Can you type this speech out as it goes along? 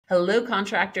Hello,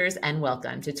 contractors, and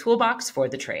welcome to Toolbox for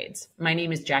the Trades. My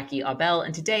name is Jackie Aubel,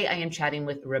 and today I am chatting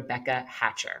with Rebekah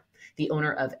Hatcher, the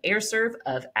owner of Aire Serv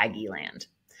of Aggieland.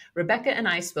 Rebekah and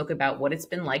I spoke about what it's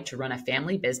been like to run a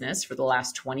family business for the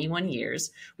last 21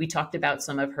 years. We talked about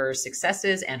some of her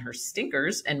successes and her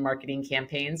stinkers and marketing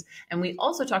campaigns, and we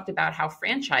also talked about how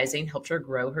franchising helped her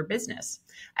grow her business.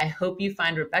 I hope you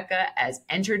find Rebekah as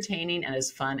entertaining and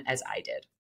as fun as I did.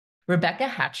 Rebekah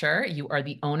Hatcher, you are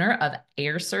the owner of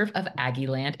Aire Serv of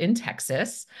Aggieland in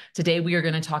Texas. Today, we are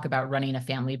going to talk about running a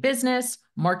family business,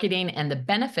 marketing, and the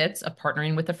benefits of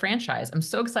partnering with a franchise. I'm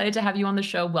so excited to have you on the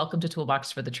show. Welcome to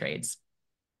Toolbox for the Trades.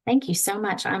 Thank you so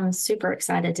much. I'm super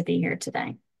excited to be here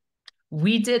today.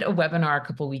 We did a webinar a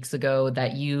couple of weeks ago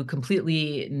that you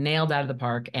completely nailed out of the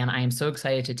park, and I am so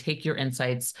excited to take your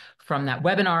insights from that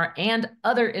webinar and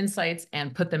other insights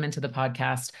and put them into the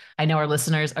podcast. I know our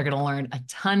listeners are going to learn a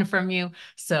ton from you,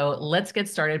 so let's get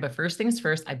started. But first things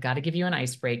first, I've got to give you an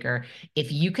icebreaker.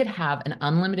 If you could have an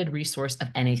unlimited resource of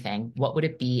anything, what would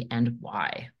it be and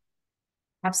why?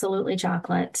 Absolutely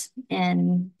chocolate.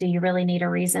 And do you really need a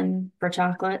reason for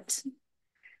chocolate?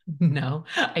 No,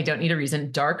 I don't need a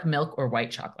reason. Dark milk or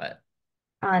white chocolate?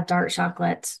 Dark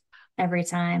chocolate every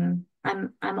time.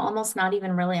 I'm almost not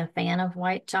even really a fan of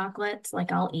white chocolate.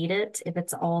 Like I'll eat it if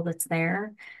it's all that's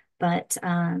there. But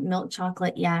milk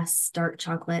chocolate, yes. Dark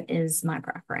chocolate is my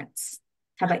preference.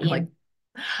 How about I like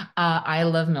you? I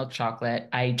love milk chocolate.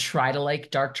 I try to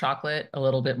like dark chocolate a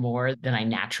little bit more than I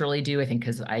naturally do. I think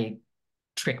because I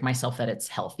trick myself that it's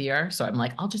healthier. So I'm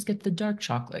like, I'll just get the dark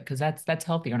chocolate because that's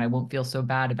healthier and I won't feel so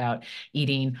bad about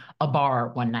eating a bar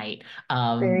one night.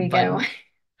 There you But go.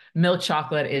 milk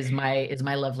chocolate is my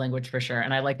love language for sure.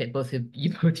 And I like that both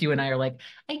you and I are like,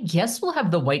 I guess we'll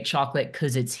have the white chocolate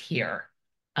because it's here.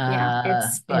 Yeah,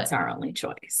 it's But our only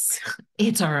choice.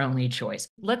 it's our only choice.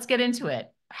 Let's get into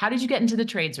it. How did you get into the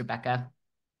trades, Rebekah?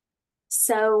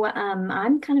 So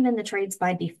I'm kind of in the trades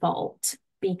by default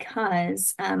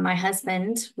because my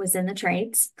husband was in the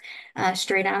trades.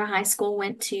 Straight out of high school,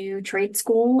 went to trade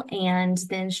school, and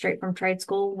then straight from trade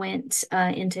school went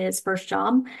into his first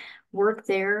job, worked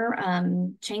there,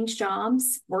 changed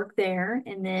jobs, worked there,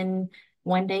 and then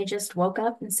one day just woke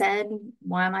up and said,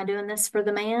 "Why am I doing this for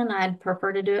the man? I'd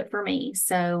prefer to do it for me."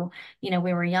 So, we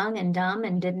were young and dumb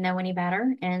and didn't know any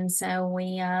better, and so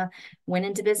we went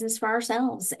into business for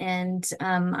ourselves. And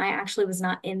I actually was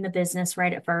not in the business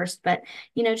right at first, but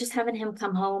just having him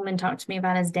come home and talk to me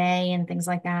about his day and things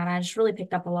like that, I just really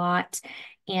picked up a lot.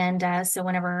 And so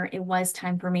whenever it was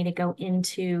time for me to go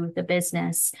into the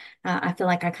business, I feel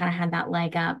like I kind of had that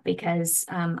leg up because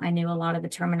I knew a lot of the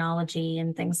terminology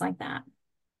and things like that.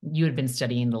 You had been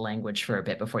studying the language for a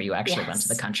bit before you actually went to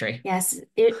the Yes. country. Yes.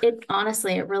 It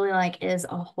honestly, it really like is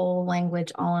a whole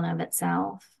language all in of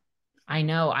itself. I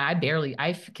know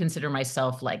I consider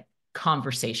myself like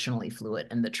conversationally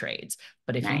fluent in the trades.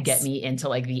 But if you get Nice. me into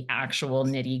like the actual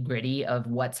nitty gritty of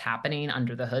what's happening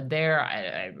under the hood there,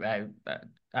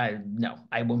 no,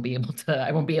 I won't be able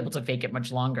to fake it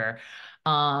much longer.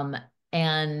 Um,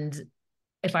 and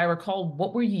if I recall,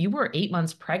 what were you were 8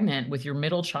 months pregnant with your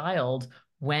middle child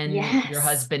when your Yes.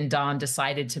 husband Don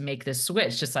decided to make this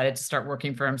switch, decided to start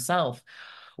working for himself.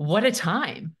 What a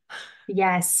time.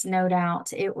 Yes, no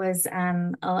doubt. It was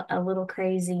a little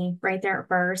crazy right there at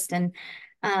first. And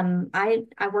I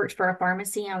worked for a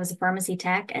pharmacy. I was a pharmacy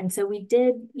tech. And so we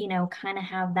did, kind of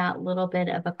have that little bit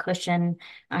of a cushion.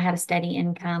 I had a steady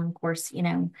income, of course,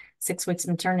 6 weeks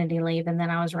maternity leave, and then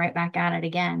I was right back at it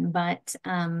again. But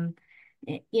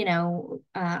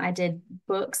I did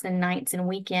books and nights and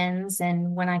weekends,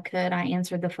 and when I could, I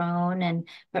answered the phone. And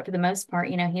but for the most part,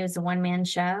 he was a one-man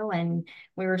show, and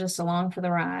we were just along for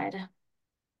the ride.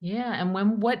 Yeah. And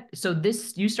so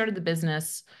you started the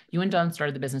business, you and Don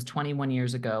started the business 21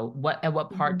 years ago. At what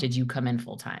part Mhm. did you come in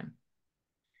full time?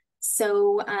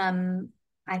 So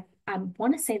I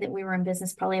want to say that we were in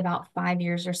business probably about 5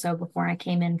 years or so before I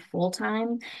came in full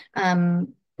time.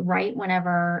 Right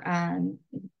whenever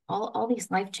all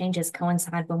these life changes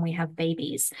coincide when we have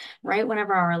babies. Right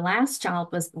whenever our last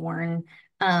child was born,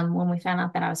 when we found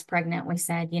out that I was pregnant, we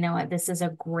said, you know what, this is a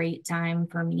great time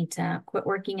for me to quit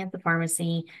working at the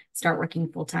pharmacy, start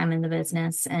working full time in the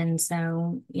business. And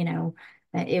so,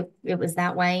 it was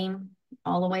that way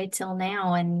all the way till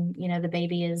now. And, the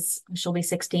baby she'll be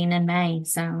 16 in May.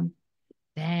 So,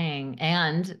 Dang.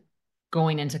 And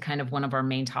going into kind of one of our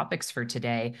main topics for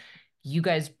today, you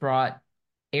guys brought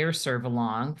Aire Serv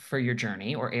along for your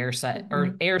journey, or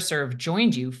mhm, Aire Serv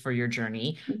joined you for your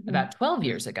journey mhm. about 12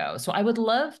 years ago. So I would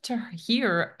love to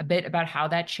hear a bit about how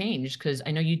that changed, because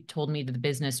I know you told me that the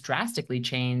business drastically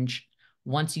changed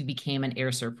once you became an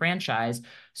Aire Serv franchise.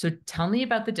 So tell me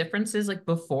about the differences like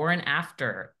before and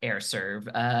after Aire Serv,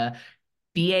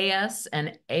 BAS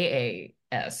and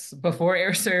AAS, before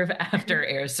Aire Serv, after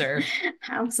Aire Serv.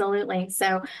 Absolutely.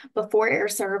 So before Aire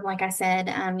Serv, like I said,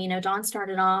 Don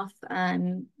started off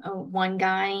one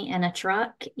guy in a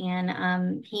truck,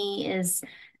 and he is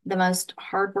the most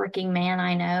hardworking man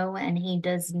I know, and he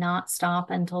does not stop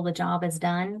until the job is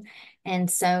done. And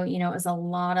so, it was a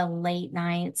lot of late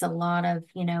nights, a lot of,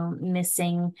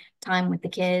 missing time with the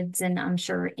kids. And I'm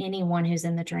sure anyone who's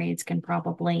in the trades can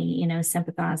probably,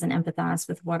 sympathize and empathize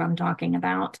with what I'm talking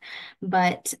about.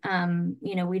 But,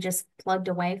 we just plugged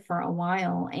away for a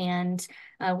while, and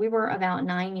we were about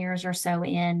 9 years or so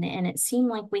in, and it seemed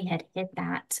like we had hit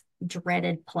that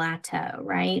dreaded plateau,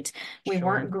 right? We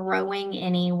weren't Sure. growing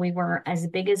any. We were as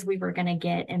big as we were going to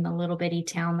get in the little bitty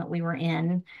town that we were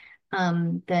in.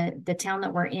 The town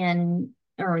that we're in,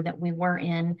 or that we were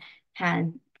in,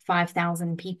 had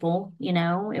 5,000 people.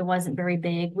 It wasn't very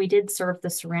big. We did serve the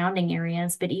surrounding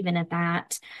areas, but even at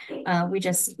that, we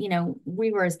just,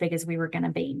 we were as big as we were going to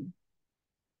be.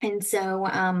 And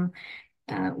so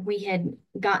we had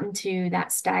gotten to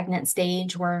that stagnant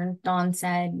stage where Dawn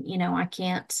said, I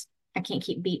can't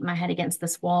keep beating my head against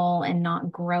this wall and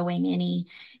not growing any.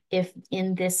 If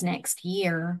in this next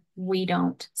year we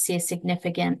don't see a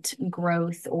significant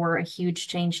growth or a huge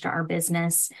change to our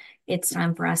business, it's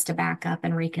time for us to back up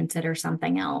and reconsider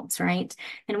something else, right?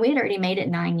 And we had already made it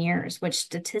 9 years, which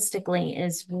statistically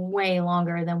is way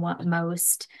longer than what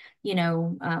most, you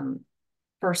know, um,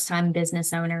 first time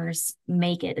business owners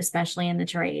make it, especially in the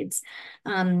trades.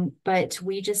 But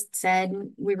we just said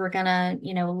we were going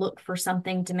to, look for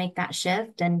something to make that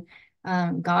shift. And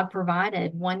God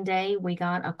provided. One day we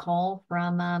got a call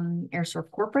from Aire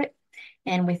Serv Corporate,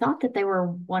 and we thought that they were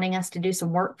wanting us to do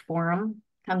some work for them.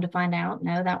 Come to find out,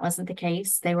 no, that wasn't the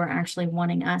case. They were actually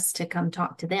wanting us to come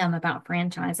talk to them about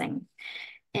franchising.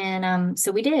 And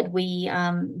so we did. We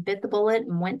bit the bullet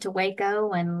and went to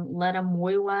Waco and let them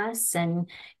woo us and,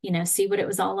 see what it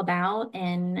was all about.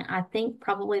 And I think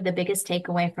probably the biggest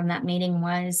takeaway from that meeting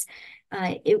was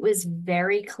it was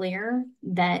very clear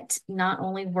that not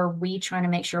only were we trying to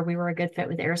make sure we were a good fit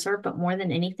with Aire Serv, but more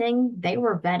than anything, they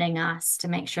were vetting us to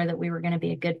make sure that we were going to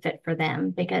be a good fit for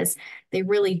them, because they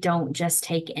really don't just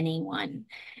take anyone.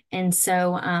 And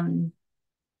so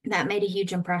that made a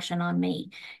huge impression on me.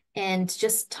 And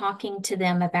just talking to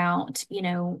them about,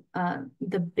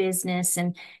 the business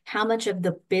and how much of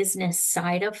the business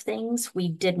side of things we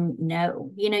didn't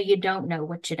know. You don't know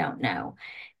what you don't know.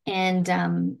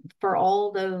 And for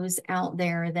all those out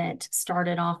there that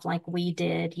started off like we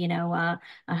did, a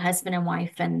husband and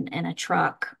wife and a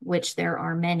truck, which there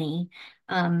are many,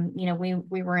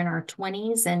 we were in our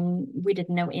 20s and we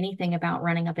didn't know anything about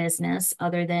running a business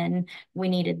other than we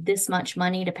needed this much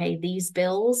money to pay these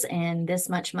bills and this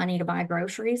much money to buy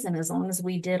groceries. And as long as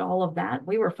we did all of that,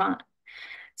 we were fine.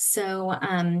 So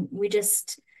we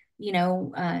just, you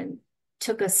know, uh,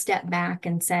 took a step back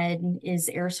and said, is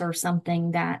Aire Serv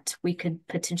something that we could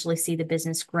potentially see the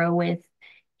business grow with?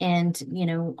 And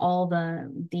all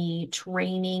the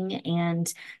training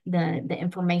and the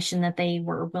information that they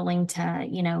were willing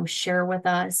to share with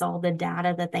us, all the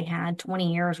data that they had,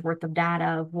 20 years worth of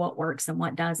data of what works and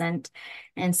what doesn't.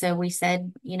 And so we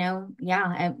said,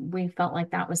 yeah, we felt like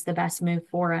that was the best move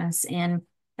for us. And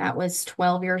that was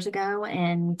 12 years ago.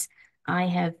 And I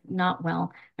have not,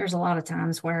 well, there's a lot of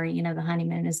times where, the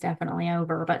honeymoon is definitely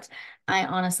over, but I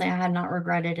honestly, I have not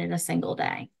regretted it a single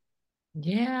day.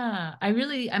 Yeah,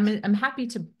 I'm happy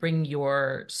to bring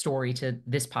your story to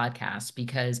this podcast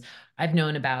because I've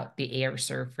known about the Aire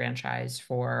Serv franchise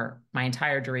for my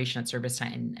entire duration at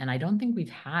ServiceTitan, and I don't think we've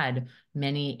had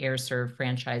many Aire Serv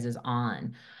franchises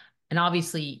on. And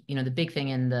obviously, the big thing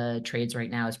in the trades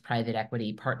right now is private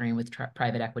equity, partnering with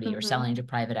private equity or Hmm. selling to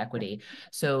private equity.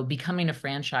 So becoming a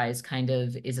franchise kind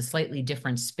of is a slightly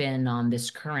different spin on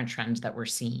this current trend that we're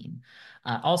seeing.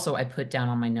 Also, I put down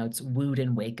on my notes "Wooed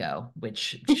in Waco,"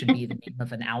 which should be the name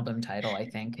of an album title, I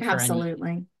think,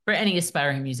 Absolutely. for any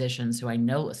aspiring musicians who I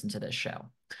know listen to this show.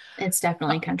 It's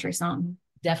definitely Uh, a country song.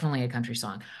 Definitely a country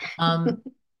song. Um,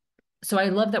 so I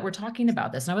love that we're talking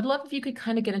about this. And I would love if you could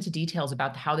kind of get into details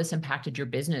about how this impacted your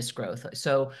business growth.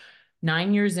 So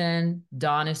 9 years in,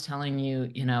 Don is telling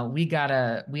you, we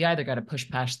either gotta push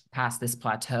past this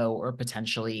plateau or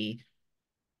potentially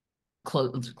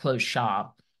close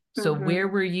shop. So where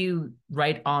Hmm. were you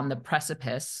right on the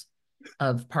precipice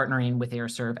of partnering with Aire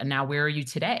Serv? And now where are you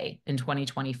today in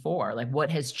 2024? Like what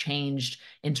has changed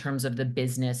in terms of the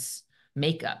business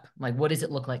makeup? Like what does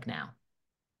it look like now?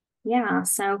 Yeah.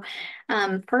 So,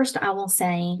 first, I will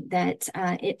say that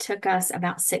it took us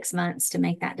about 6 months to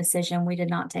make that decision. We did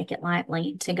not take it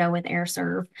lightly to go with Aire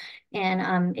Serv,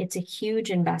 and it's a huge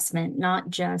investment, not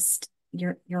just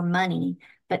your money,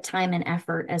 but time and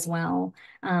effort as well.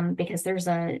 Because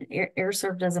Aire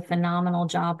Serv does a phenomenal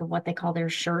job of what they call their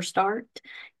Sure Start,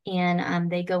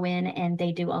 and they go in and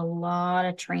they do a lot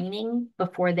of training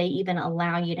before they even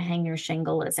allow you to hang your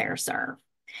shingle as Aire Serv.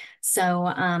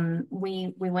 So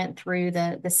we went through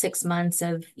the 6 months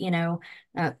of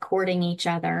courting each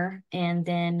other, and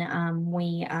then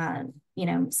we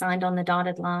signed on the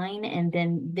dotted line, and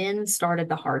then started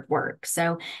the hard work.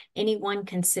 So anyone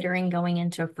considering going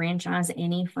into a franchise,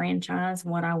 any franchise,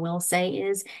 what I will say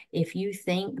is, if you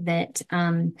think that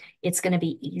it's going to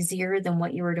be easier than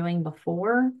what you were doing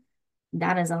before,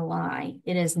 that is a lie.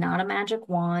 It is not a magic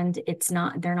wand. It's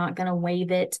not, they're not going to wave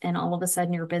it and all of a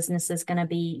sudden your business is going to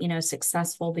be,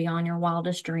 successful beyond your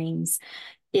wildest dreams.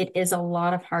 It is a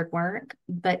lot of hard work,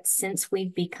 but since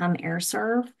we've become Aire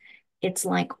Serv, it's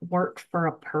like work for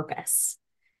a purpose,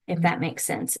 if that makes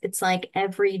sense. It's like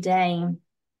every day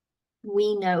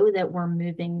we know that we're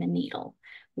moving the needle.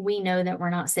 We know that we're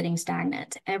not sitting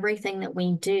stagnant. Everything that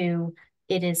we do,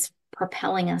 it is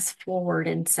propelling us forward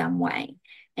in some way.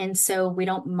 And so we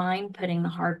don't mind putting the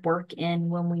hard work in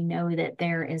when we know that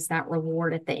there is that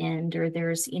reward at the end, or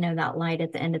there's, that light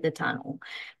at the end of the tunnel.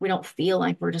 We don't feel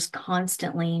like we're just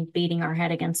constantly beating our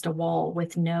head against a wall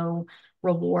with no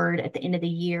reward at the end of the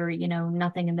year,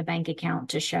 nothing in the bank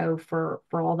account to show for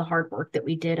all the hard work that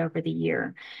we did over the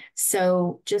year.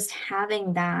 So just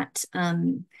having that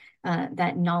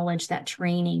knowledge, that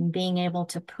training, being able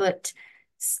to put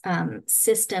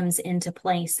systems into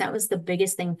place, that was the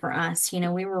biggest thing for us.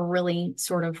 We were really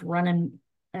sort of running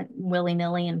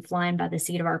willy-nilly and flying by the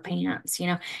seat of our pants,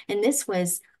 and this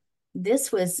was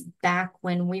back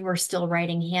when we were still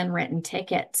writing handwritten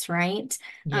tickets, right?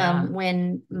 Yeah.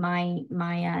 When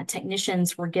my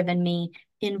technicians were giving me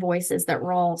invoices that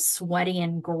were all sweaty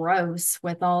and gross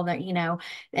with all that,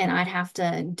 and I'd have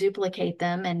to duplicate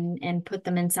them and put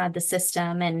them inside the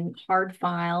system and hard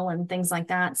file and things like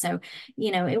that. So,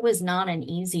 it was not an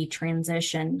easy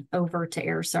transition over to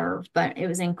Aire Serv, but it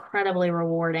was incredibly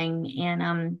rewarding.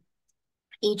 And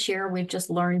each year we've just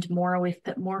learned more. We've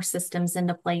put more systems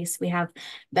into place. We have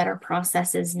better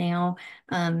processes now.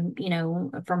 From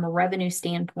a revenue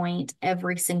standpoint,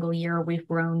 every single year we've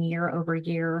grown year over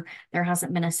year. There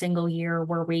hasn't been a single year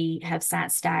where we have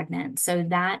sat stagnant. So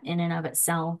that in and of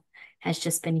itself has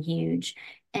just been huge.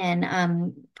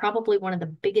 And probably one of the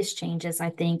biggest changes, I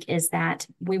think, is that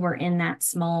we were in that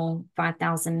small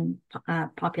 5,000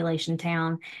 population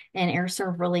town, and Aire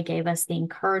Serv really gave us the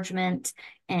encouragement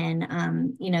and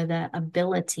the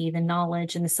ability, the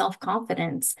knowledge, and the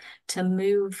self-confidence to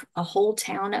move a whole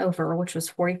town over, which was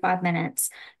 45 minutes,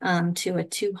 to a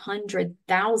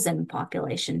 200,000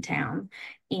 population town,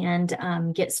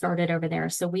 and get started over there.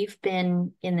 So we've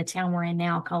been in the town we're in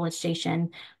now, College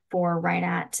Station, for right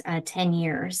at 10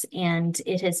 years, and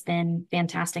it has been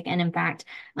fantastic. And in fact,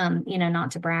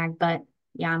 not to brag, but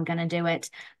yeah, I'm going to do it.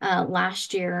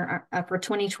 Last year, for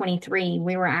 2023,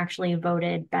 we were actually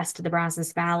voted Best of the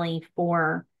Brazos Valley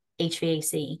for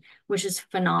HVAC, which is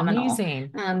phenomenal,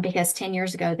 Amazing. because 10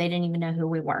 years ago, they didn't even know who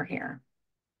we were here.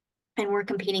 And we're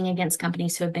competing against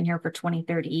companies who have been here for 20,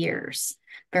 30 years,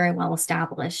 very well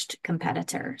established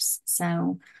competitors.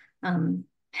 So,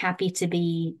 happy to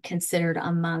be considered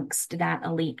amongst that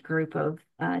elite group of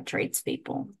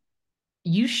tradespeople.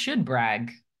 You should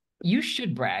brag. You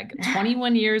should brag.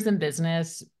 21 years in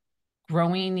business,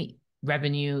 growing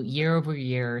revenue year over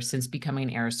year since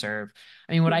becoming Aire Serv.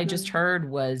 I mean, what I just Mm-hmm. heard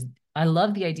was, I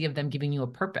love the idea of them giving you a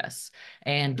purpose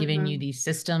and giving you Mm-hmm. these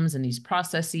systems and these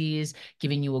processes,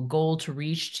 giving you a goal to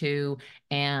reach to,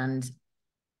 and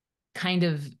kind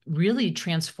of really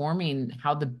transforming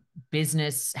how the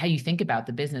business, how you think about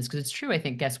the business. Because it's true, I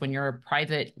think, guess when you're a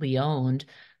privately owned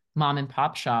mom and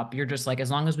pop shop, you're just like, as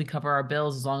long as we cover our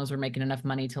bills, as long as we're making enough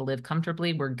money to live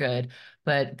comfortably, we're good.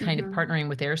 But kind of Mm-hmm. partnering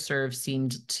with Aire Serv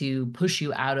seemed to push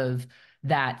you out of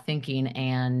that thinking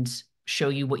and show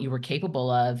you what you were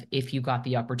capable of if you got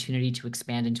the opportunity to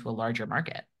expand into a larger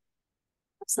market.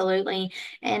 Absolutely.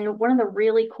 And one of the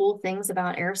really cool things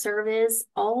about Aire Serv is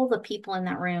all the people in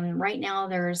that room. Right now,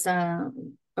 there's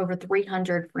over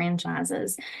 300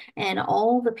 franchises, and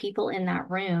all the people in that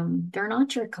room, they're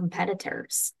not your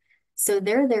competitors. So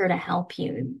they're there to help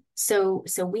you. So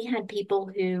we had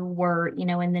people who were,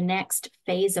 in the next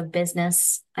phase of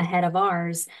business ahead of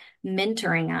ours,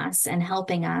 mentoring us and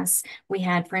helping us. We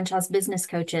had franchise business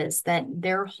coaches that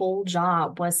their whole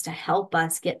job was to help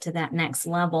us get to that next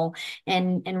level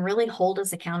and really hold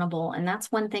us accountable. And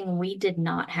that's one thing we did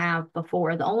not have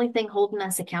before. The only thing holding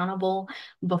us accountable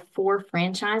before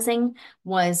franchising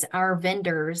was our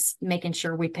vendors making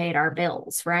sure we paid our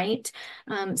bills, right?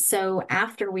 So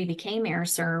after we became Aire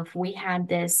Serv, we had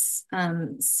this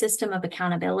system of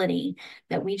accountability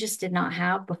that we just did not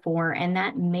have before. And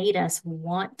that made us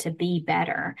want to be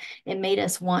better. It made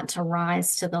us want to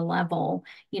rise to the level,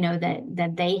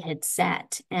 that they had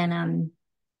set. And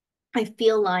I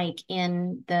feel like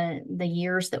in the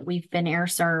years that we've been Aire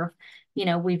Serv,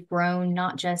 we've grown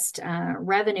not just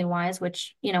revenue wise,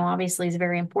 which, obviously is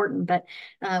very important, but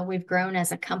we've grown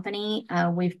as a company.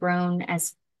 We've grown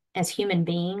as human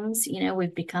beings.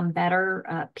 We've become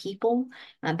better people,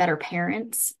 better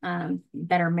parents,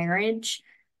 better marriage.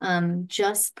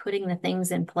 Just putting the things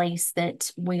in place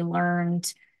that we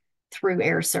learned through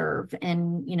Aire Serv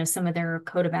and, some of their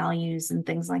code of values and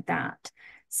things like that.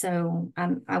 So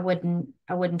I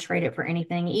wouldn't trade it for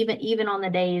anything. Even on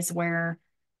the days where,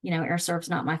 Aire Serv's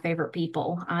not my favorite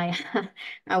people, I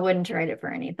I wouldn't trade it for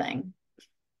anything.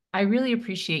 I really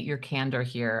appreciate your candor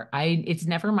here. It's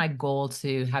never my goal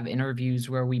to have interviews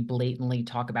where we blatantly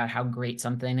talk about how great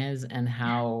something is and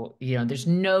how, there's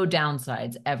no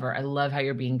downsides ever. I love how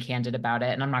you're being candid about it.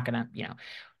 And I'm not gonna,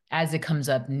 as it comes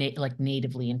up like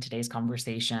natively in today's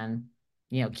conversation,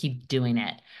 keep doing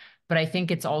it. But I think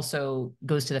it's also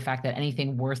goes to the fact that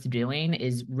anything worth doing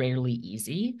is rarely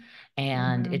easy.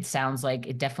 And Mhm. it sounds like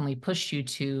it definitely pushed you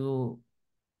to,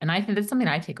 and I think that's something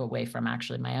I take away from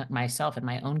actually myself and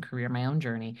my own career, my own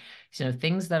journey. So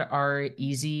things that are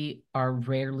easy are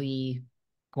rarely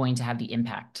going to have the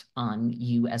impact on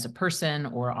you as a person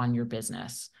or on your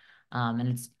business. And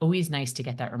it's always nice to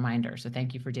get that reminder. So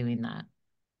thank you for doing that.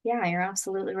 Yeah, you're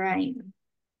absolutely right.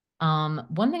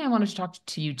 One thing I wanted to talk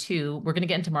to you too, we're going to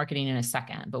get into marketing in a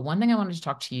second, but one thing I wanted to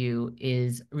talk to you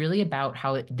is really about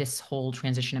how this whole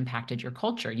transition impacted your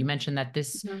culture. You mentioned that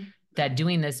Mhm. that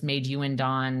doing this made you and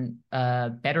Don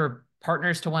better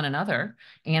partners to one another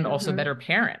and also Mhm. better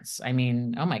parents. I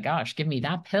mean, oh my gosh, give me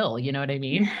that pill. You know what I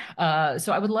mean?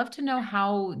 So I would love to know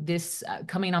how this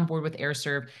coming on board with Aire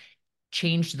Serv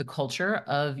changed the culture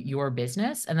of your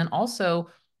business? And then also,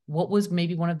 what was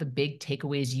maybe one of the big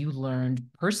takeaways you learned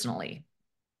personally?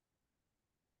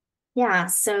 Yeah,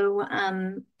 so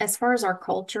as far as our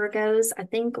culture goes, I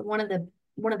think one of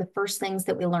the first things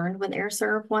that we learned with Aire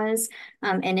Serv was,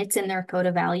 and it's in their code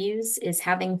of values, is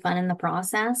having fun in the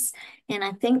process. And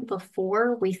I think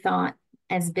before we thought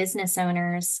as business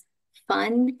owners,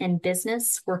 fun and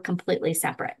business were completely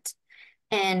separate.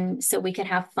 And so we could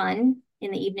have fun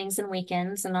in the evenings and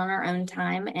weekends and on our own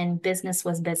time, and business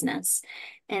was business.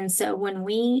 And so when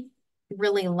we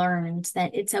really learned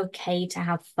that it's okay to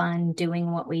have fun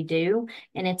doing what we do,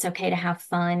 and it's okay to have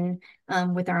fun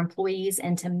with our employees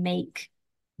and to make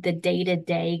the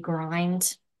day-to-day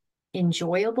grind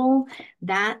enjoyable,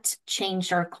 that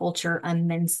changed our culture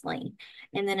immensely.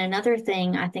 And then another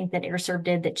thing I think that Aire Serv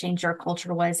did that changed our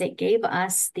culture was it gave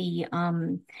us the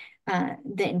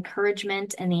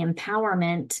encouragement and the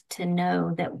empowerment to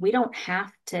know that we don't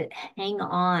have to hang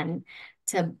on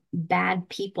to bad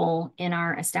people in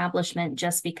our establishment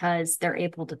just because they're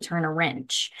able to turn a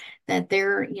wrench. That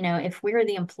they're, if we're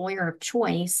the employer of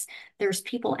choice, there's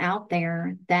people out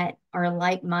there that are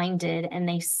like-minded and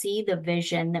they see the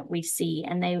vision that we see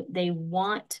and they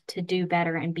want to do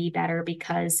better and be better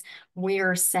because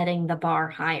we're setting the bar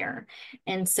higher.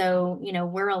 And so,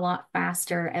 we're a lot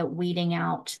faster at weeding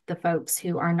out the folks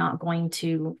who are not going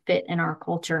to fit in our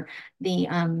culture. The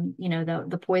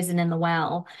poison in the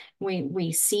well.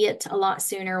 We see it a lot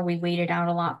sooner. We weed it out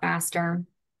a lot faster.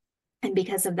 And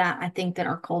because of that, I think that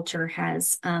our culture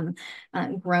has grown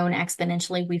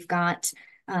exponentially. We've got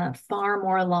far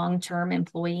more long-term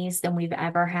employees than we've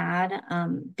ever had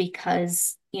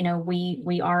because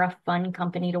we are a fun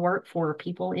company to work for.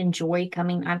 People enjoy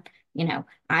coming.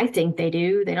 I think they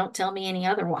do. They don't tell me any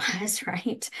otherwise,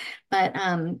 right? But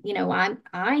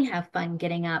I have fun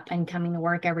getting up and coming to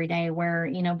work every day. Where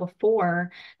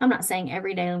before, I'm not saying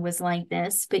every day was like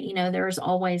this, but there's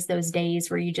always those days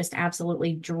where you just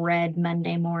absolutely dread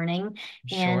Monday morning.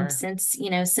 And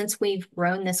Sure. since we've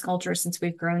grown this culture, since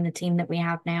we've grown the team that we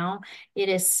have now, it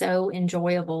is so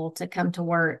enjoyable to come to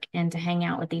work and to hang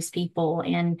out with these people.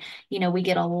 And, we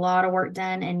get a lot of work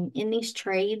done. And in these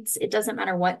trades, it doesn't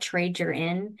matter what trade you're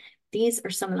in. These are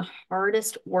some of the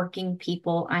hardest working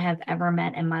people I have ever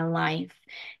met in my life.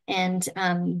 And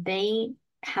they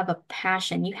have a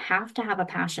passion. You have to have a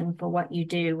passion for what you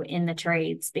do in the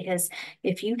trades, because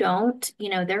if you don't,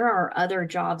 there are other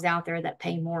jobs out there that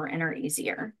pay more and are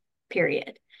easier,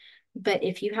 period. But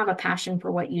if you have a passion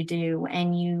for what you do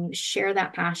and you share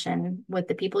that passion with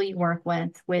the people you work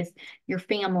with your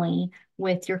family,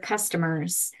 with your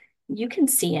customers, you can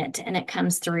see it and it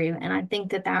comes through. And I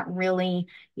think that that really,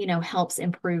 helps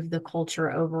improve the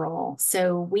culture overall.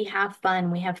 So we have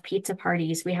fun. We have pizza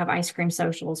parties. We have ice cream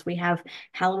socials. We have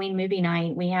Halloween movie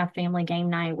night. We have family game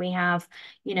night. We have,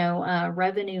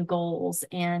 revenue goals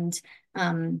and,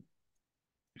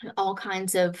 all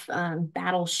kinds of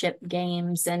battleship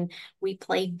games, and we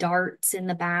play darts in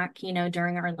the back,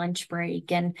 during our lunch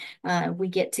break, and we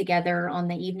get together on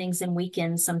the evenings and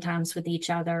weekends sometimes with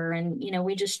each other, and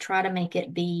we just try to make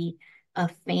it be a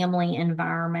family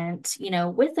environment,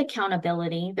 with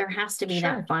accountability. There has to be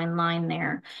that Sure. fine line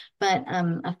there, but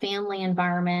a family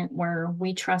environment where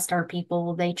we trust our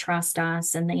people, they trust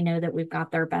us, and they know that we've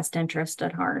got their best interest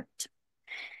at heart.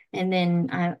 And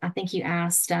then I think you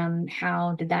asked,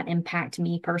 how did that impact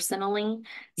me personally?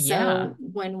 Yeah. So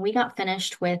when we got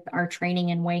finished with our training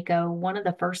in Waco, one of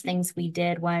the first things we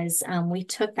did was we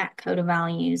took that code of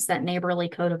values, that neighborly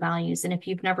code of values. And if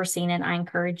you've never seen it, I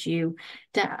encourage you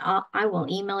to, I will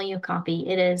email you a copy.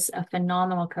 It is a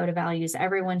phenomenal code of values.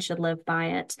 Everyone should live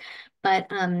by it.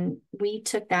 But we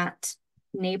took that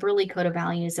neighborly code of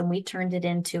values and we turned it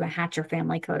into a Hatcher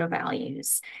family code of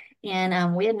values.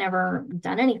 And we had never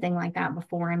done anything like that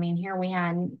before. I mean, here we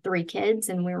had 3 kids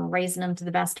and we were raising them to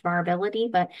the best of our ability,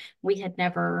 but we had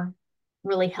never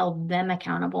really held them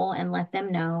accountable and let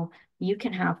them know you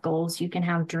can have goals, you can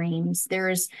have dreams.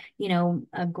 There's,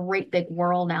 a great big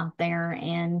world out there,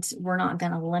 and we're not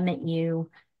going to limit you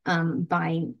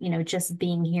by, just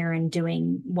being here and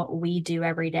doing what we do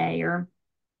every day. Or,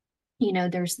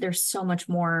 there's so much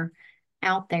more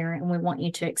out there, and we want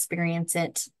you to experience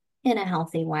it in a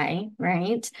healthy way,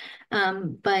 right?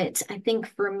 But I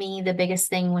think for me, the biggest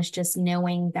thing was just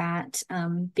knowing that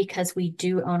because we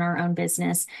do own our own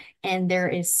business, and there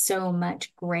is so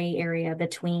much gray area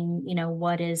between,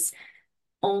 what is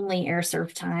only Aire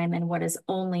Serv time and what is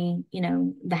only,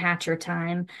 the Hatcher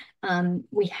time.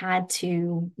 We had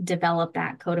to develop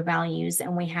that code of values,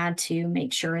 and we had to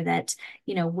make sure that,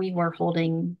 we were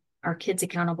holding our kids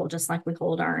accountable just like we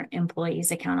hold our employees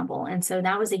accountable. And so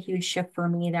that was a huge shift for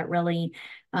me that really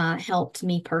helped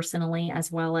me personally,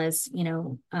 as well as,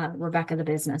 Rebekah, the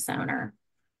business owner.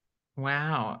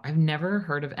 Wow. I've never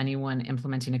heard of anyone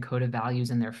implementing a code of values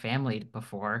in their family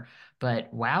before,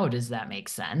 but wow, does that make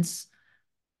sense?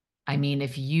 I mean,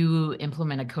 if you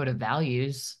implement a code of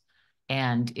values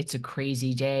and it's a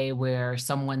crazy day where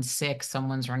someone's sick,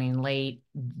 someone's running late,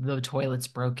 the toilet's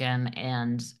broken,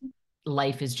 and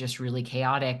life is just really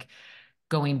chaotic,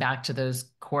 going back to those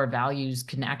core values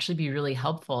can actually be really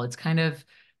helpful. It's kind of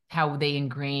how they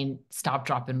ingrain stop,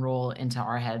 drop, and roll into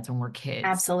our heads when we're kids, you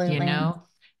Absolutely. know?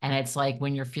 And it's like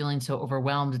when you're feeling so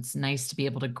overwhelmed, it's nice to be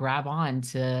able to grab on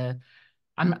to,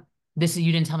 I'm this,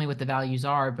 you didn't tell me what the values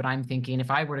are, but I'm thinking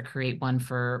if I were to create one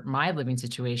for my living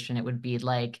situation, it would be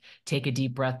like take a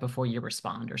deep breath before you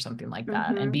respond or something like that.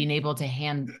 And Mm-hmm. being able to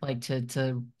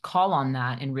to call on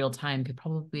that in real time could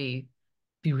probably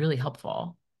be really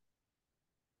helpful.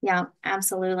 Yeah,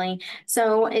 absolutely.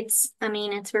 So I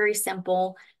mean, it's very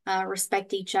simple.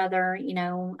 Respect each other,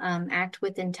 act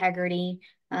with integrity,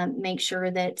 make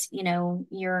sure that,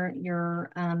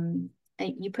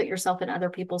 you put yourself in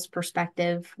other people's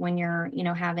perspective when you're,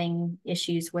 having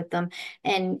issues with them.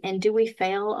 And do we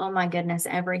fail? Oh my goodness,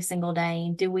 every single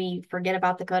day. Do we forget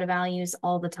about the code of values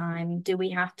all the time? Do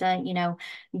we have to,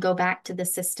 go back to the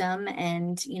system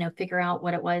and, figure out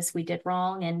what it was we did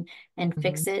wrong and Mhm.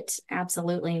 fix it?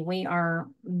 Absolutely. We are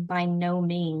by no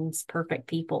means perfect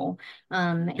people. You're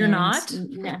And not?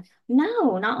 no,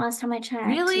 no, not last time I checked.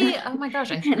 Really? Oh my gosh,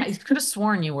 And, I could have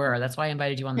sworn you were. That's why I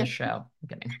invited you on this show. I'm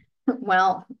kidding.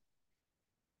 well,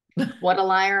 what a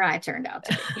liar I turned out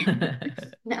to be.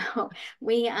 No,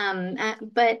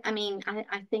 but I mean,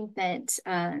 I think that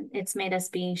it's made us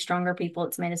be stronger people.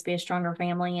 It's made us be a stronger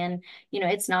family. And,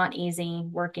 it's not easy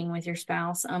working with your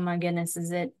spouse. Oh my goodness,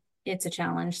 it's a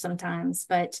challenge sometimes.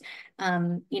 But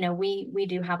we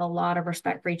do have a lot of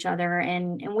respect for each other,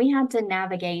 and we had to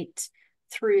navigate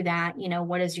through that.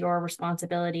 What is your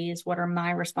responsibilities? What are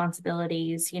my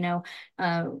responsibilities?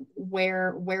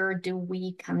 Where do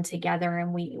we come together,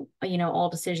 and we, all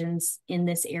decisions in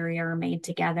this area are made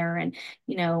together, and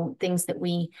things that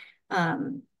we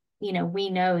know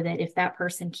that if that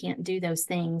person can't do those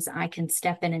things, I can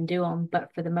step in and do them,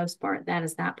 but for the most part that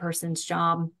is that person's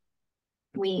job.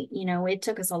 It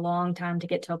took us a long time to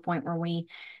get to a point where we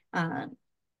uh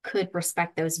could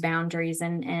respect those boundaries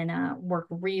and work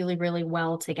really, really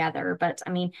well together. But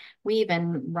I mean, we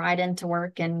even ride into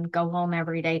work and go home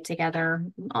every day together,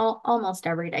 almost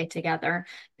every day together,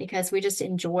 because we just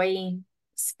enjoy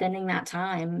spending that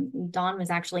time. Don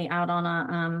was actually out on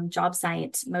a job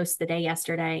site most of the day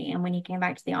yesterday, and when he came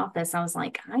back to the office, I was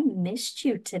like, I missed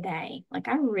you today. Like,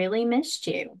 I really missed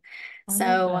you. I love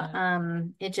So that.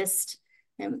 it just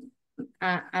um,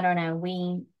 I don't know.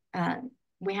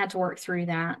 We had to work through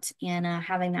that, and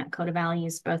having that code of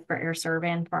values both for Aire Serv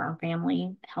and for our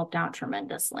family helped out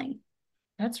tremendously.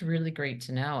 That's really great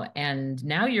to know. And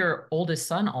now your oldest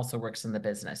son also works in the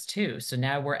business too. So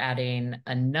now we're adding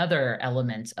another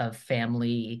element of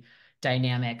family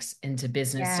dynamics into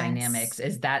business dynamics.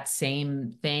 Yes. Is that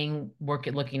same thing,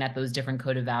 looking at those different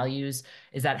code of values,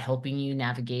 is that helping you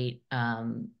navigate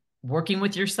working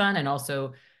with your son and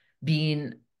also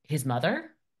being his mother?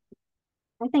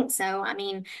 I think so. I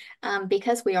mean,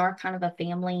 because we are kind of a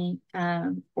family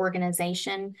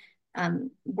organization,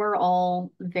 we're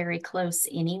all very close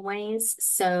anyways.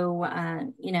 So,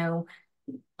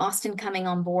 Austin coming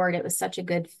on board, it was such a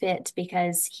good fit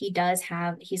because he's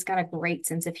got a great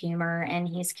sense of humor and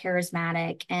he's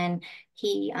charismatic and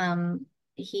he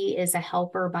is a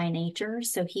helper by nature.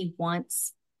 So he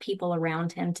wants people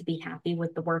around him to be happy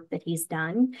with the work that he's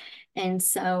done. And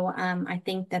so I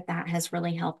think that that has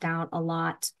really helped out a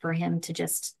lot for him to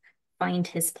just find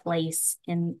his place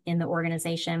in the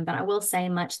organization. But I will say,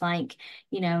 much like,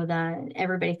 the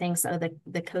everybody thinks, oh,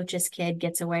 the coach's kid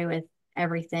gets away with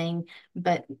everything.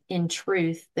 But in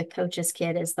truth, the coach's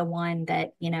kid is the one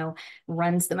that,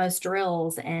 runs the most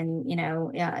drills and,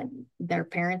 their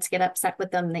parents get upset with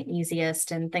them the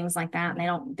easiest and things like that.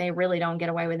 And they really don't get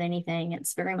away with anything.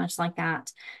 It's very much like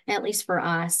that, at least for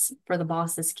us, for the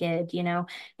boss's kid,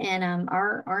 and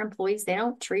our employees, they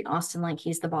don't treat Austin like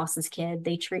he's the boss's kid.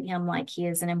 They treat him like he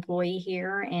is an employee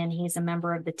here and he's a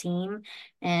member of the team.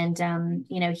 And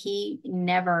he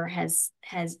never has,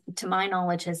 to my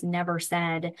knowledge, has never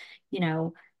said,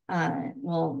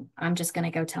 well, I'm just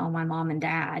going to go tell my mom and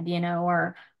dad,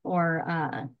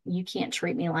 or you can't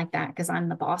treat me like that because I'm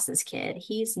the boss's kid.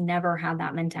 He's never had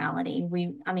that mentality.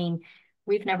 I mean,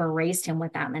 we've never raised him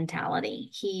with that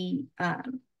mentality.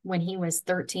 When he was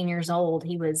 13 years old,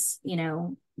 he was,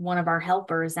 one of our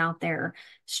helpers out there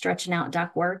stretching out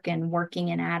ductwork and working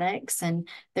in attics. And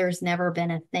there's never been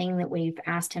a thing that we've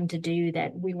asked him to do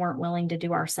that we weren't willing to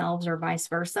do ourselves or vice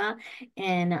versa.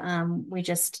 And we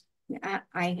just,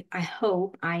 I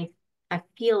hope, I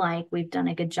feel like we've done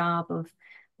a good job of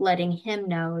letting him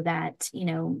know that,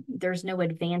 there's no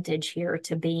advantage here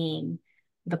to being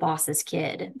the boss's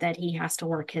kid, that he has to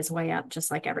work his way up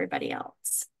just like everybody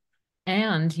else.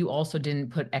 And you also didn't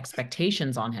put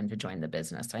expectations on him to join the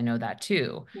business. I know that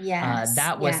too. Yes,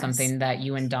 That was yes. something that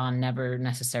you and Don never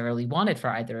necessarily wanted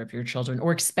for either of your children,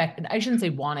 or expected. I shouldn't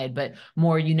say wanted, but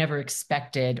more you never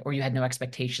expected, or you had no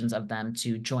expectations of them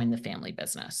to join the family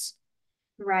business.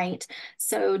 Right.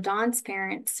 So Don's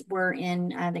parents were in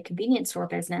the convenience store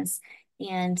business,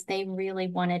 and they really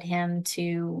wanted him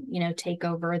to, take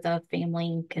over the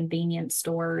family convenience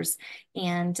stores.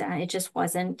 And it just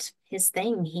wasn't his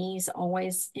thing. He's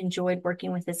always enjoyed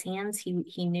working with his hands.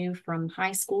 He knew from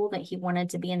high school that he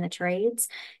wanted to be in the trades.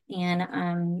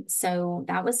 And so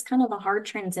that was kind of a hard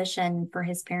transition for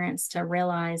his parents to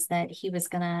realize that he was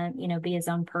going to, be his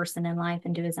own person in life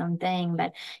and do his own thing.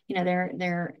 But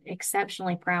they're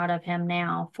exceptionally proud of him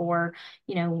now for,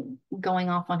 going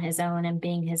off on his own and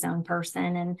being his own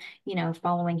person and,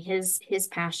 following his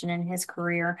passion and his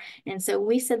career. And so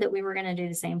we said that we were going to do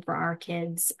the same for our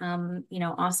kids.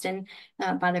 Austin,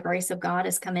 by the grace of God,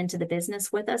 has come into the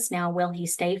business with us. Now, will he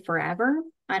stay forever?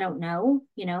 I don't know.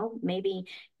 Maybe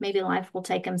life will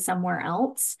take him somewhere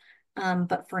else.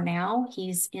 But for now,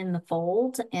 he's in the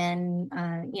fold, and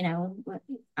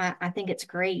I think it's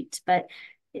great. But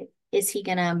is he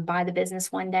going to buy the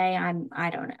business one day? I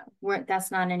don't know.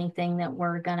 That's not anything that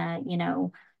we're gonna,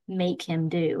 make him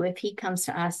do. If he comes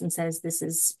to us and says, "This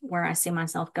is where I see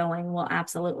myself going," we'll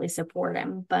absolutely support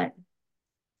him. But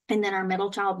and then our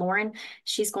middle child, Lauren,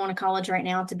 she's going to college right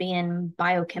now to be in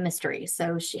biochemistry.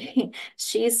 So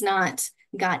she's not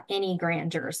got any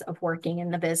grandeurs of working in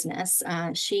the business.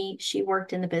 She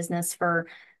worked in the business for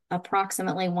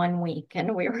approximately 1 week,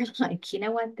 and we were like, you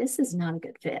know what, this is not a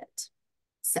good fit.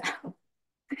 So,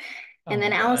 Oh and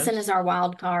then my Allison is gosh. our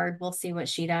wild card. We'll see what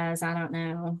she does. I don't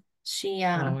know.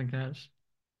 Oh my gosh.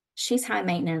 She's high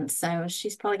maintenance, so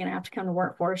she's probably gonna have to come to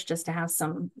work for us just to have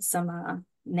some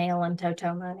nail and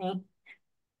toto money.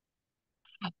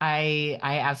 I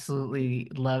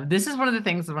absolutely love this. Is one of the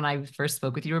things that when I first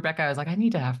spoke with you, Rebecca, I was like, I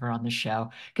need to have her on the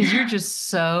show because you're just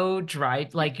so dry,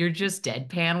 like you're just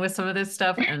deadpan with some of this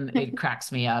stuff, and it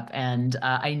cracks me up. And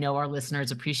I know our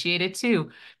listeners appreciate it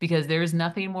too, because there's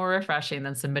nothing more refreshing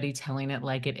than somebody telling it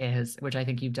like it is, which I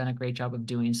think you've done a great job of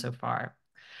doing so far.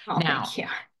 Oh, thank Now, you.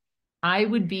 I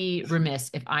would be remiss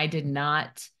if I did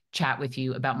not chat with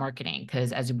you about marketing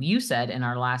because as you said in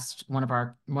our last one of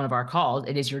our calls,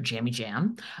 it is your jammy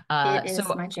jam. It is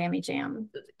So my jammy jam.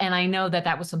 and I know that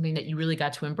that was something that you really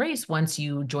got to embrace once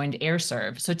you joined Aire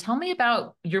Serv. So tell me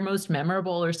about your most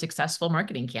memorable or successful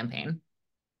marketing campaign.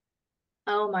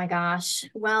 Oh my gosh.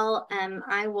 Well,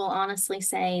 I will honestly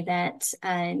say that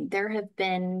there have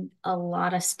been a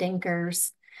lot of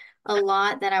stinkers, a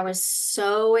lot that I was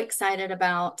so excited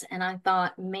about, and I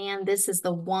thought, man, this is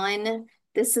the one.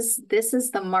 This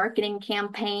is the marketing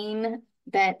campaign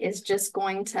that is just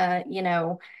going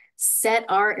to, set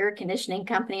our air conditioning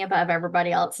company above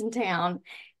everybody else in town.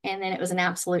 And then it was an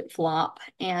absolute flop.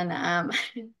 And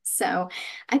so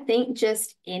I think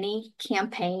just any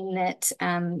campaign that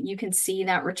you can see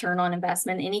that return on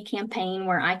investment, any campaign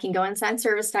where I can go inside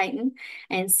ServiceTitan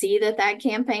and see that that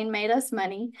campaign made us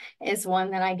money is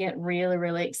one that I get really,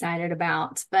 really excited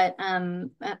about. But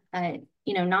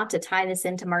not to tie this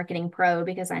into Marketing Pro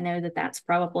because I know that that's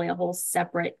probably a whole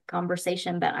separate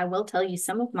conversation. But I will tell you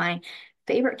some of my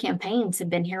favorite campaigns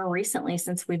have been here recently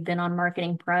since we've been on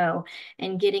Marketing Pro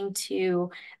and getting to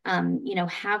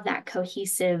have that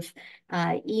cohesive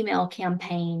email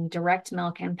campaign, direct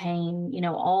mail campaign,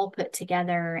 all put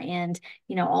together and,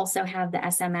 also have the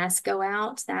SMS go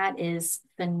out. That is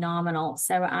phenomenal.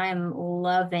 So I'm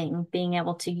loving being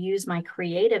able to use my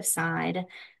creative side,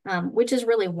 which is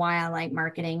really why I like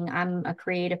marketing. I'm a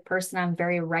creative person. I'm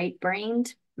very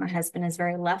right-brained. My husband is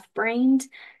very left-brained.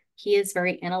 He is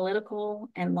very analytical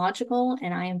and logical,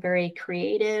 and I am very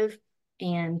creative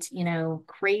and,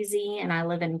 crazy, and I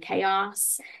live in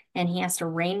chaos, and he has to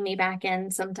rein me back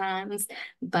in sometimes.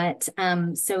 But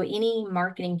so any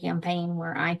marketing campaign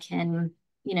where I can,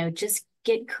 just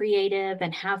get creative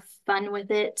and have fun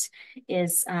with it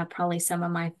is probably some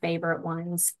of my favorite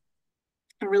ones.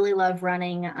 I really love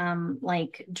running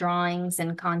like drawings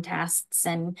and contests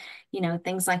and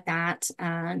things like that.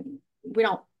 We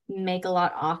don't make a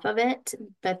lot off of it,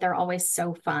 but they're always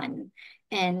so fun,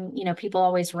 and people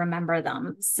always remember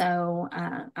them. So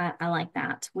I like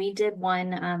that. We did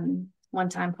one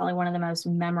time, probably one of the most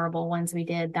memorable ones we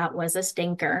did. That was a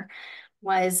stinker.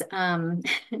 Was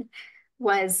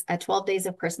was a 12 Days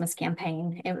of Christmas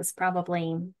campaign. It was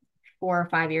probably 4 or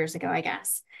 5 years ago, I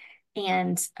guess.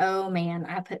 And oh man,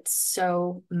 I put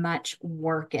so much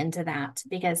work into that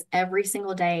because every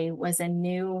single day was a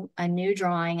new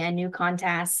drawing, a new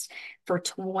contest for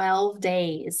 12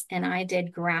 days. And I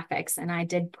did graphics and I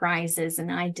did prizes and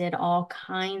I did all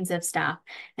kinds of stuff.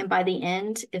 And by the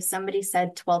end, if somebody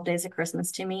said 12 Days of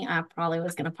Christmas to me, I probably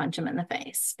was going to punch them in the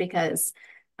face because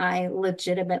I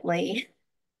legitimately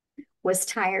was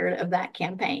tired of that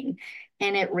campaign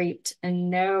and it reaped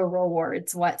no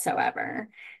rewards whatsoever.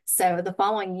 So the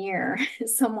following year,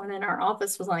 someone in our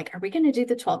office was like, "Are we going to do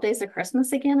the 12 Days of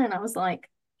Christmas again?" And I was like,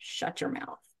 "Shut your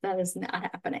mouth. That is not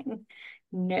happening.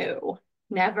 No,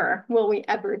 never will we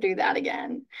ever do that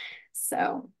again."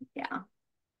 So, yeah.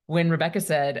 When Rebecca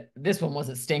said this one was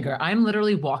a stinker, I'm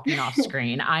literally walking off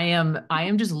screen. I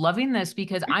am just loving this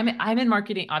because I'm in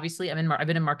marketing. Obviously, I've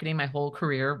been in marketing my whole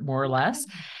career, more or less.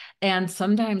 And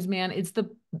sometimes, man, it's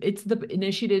the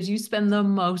initiatives you spend the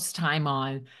most time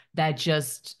on that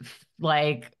just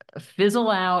like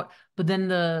fizzle out. But then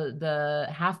the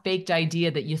half-baked idea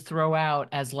that you throw out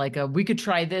as like a we could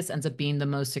try this ends up being the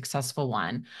most successful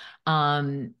one.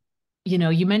 Um,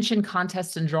 you mentioned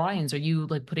contests and drawings. Are you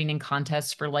like putting in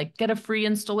contests for like get a free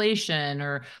installation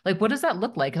or like what does that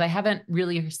look like? Because I haven't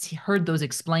really heard those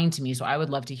explained to me, so I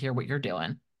would love to hear what you're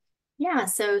doing. Yeah,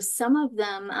 so some of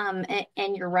them,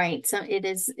 and you're right. So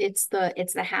it's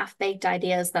the half-baked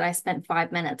ideas that I spent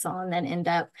 5 minutes on that end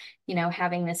up,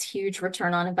 having this huge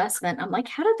return on investment. I'm like,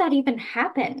 how did that even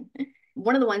happen?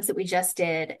 One of the ones that we just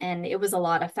did, and it was a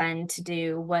lot of fun to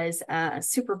do, was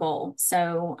Super Bowl.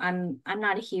 So I'm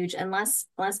not a huge unless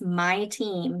my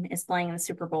team is playing in the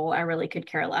Super Bowl, I really could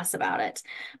care less about it.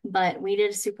 But we did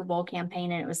a Super Bowl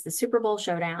campaign, and it was the Super Bowl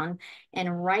showdown.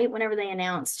 And right whenever they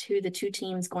announced who the two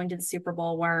teams going to the Super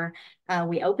Bowl were,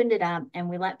 we opened it up and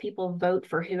we let people vote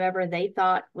for whoever they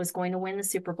thought was going to win the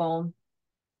Super Bowl.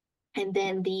 And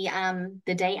then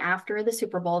the day after the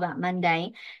Super Bowl, that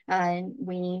Monday,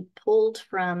 we pulled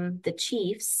from the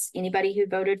Chiefs. Anybody who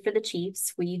voted for the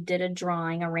Chiefs, we did a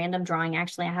drawing, a random drawing.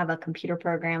 Actually, I have a computer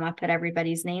program I put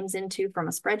everybody's names into from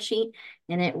a spreadsheet,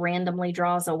 and it randomly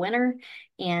draws a winner.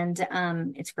 And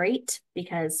it's great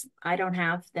because I don't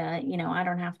have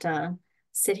to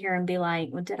sit here and be like,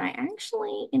 well, did I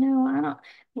actually,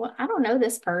 I don't know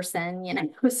this person,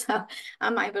 so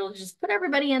I'm able to just put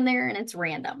everybody in there and it's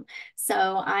random.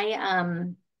 So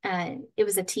it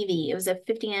was a TV. It was a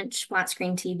 50-inch flat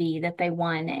screen TV that they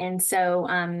won. And so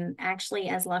actually,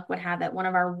 as luck would have it, one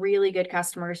of our really good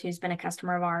customers who's been a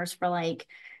customer of ours for like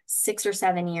 6 or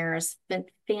 7 years, but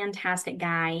fantastic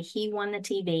guy. He won the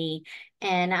TV.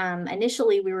 And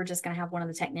initially, we were just going to have one of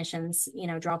the technicians,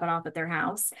 drop it off at their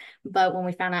house. But when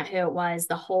we found out who it was,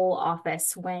 the whole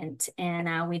office went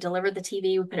and we delivered the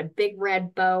TV. We put a big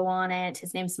red bow on it.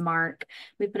 His name's Mark.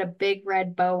 We put a big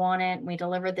red bow on it. And we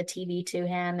delivered the TV to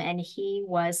him, and he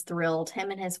was thrilled.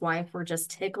 Him and his wife were just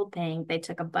tickled pink. They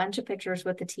took a bunch of pictures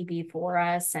with the TV for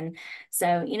us. And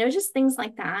so, just things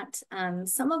like that.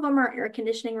 Some of them are air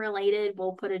conditioning related.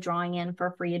 We'll put a drawing in for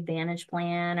a free Advantage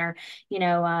plan, or,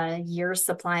 a year's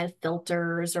supply of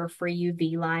filters or free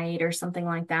UV light or something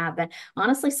like that. But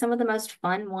honestly, some of the most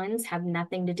fun ones have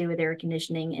nothing to do with air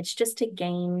conditioning. It's just to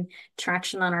gain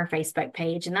traction on our Facebook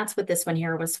page. And that's what this one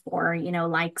here was for,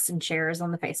 likes and shares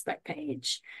on the Facebook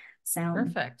page. So,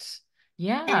 Perfect.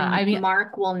 Yeah. I and mean,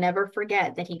 Mark will never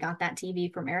forget that he got that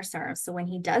TV from Aire Serv. So when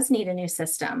he does need a new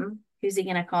system, who's he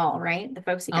going to call, right? The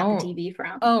folks he got the oh, TV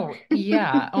from. oh,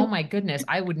 yeah. Oh my goodness.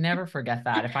 I would never forget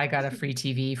that if I got a free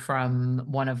TV from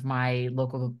one of my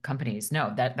local companies.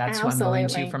 No, that's who I'm going to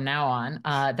Absolutely. from now on.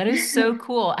 That is so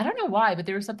cool. I don't know why, but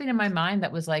there was something in my mind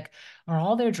that was like, are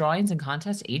all their drawings and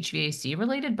contests HVAC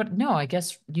related? But no, I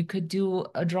guess you could do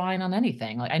a drawing on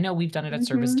anything. Like I know we've done it at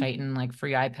Hmm. ServiceTitan, like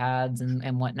free iPads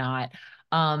and whatnot.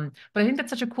 But I think that's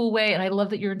such a cool way. And I love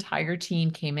that your entire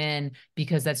team came in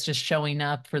because that's just showing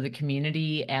up for the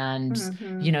community and,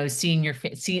 Hmm. seeing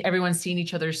see everyone seeing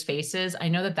each other's faces. I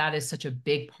know that that is such a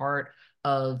big part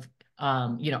of,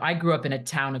 I grew up in a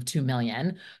town of 2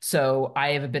 million. So I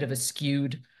have a bit of a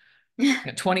skewed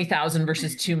 20,000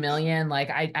 versus 2 million.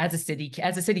 Like as a city kid,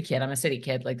 I'm a city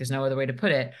kid. Like there's no other way to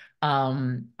put it.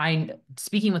 I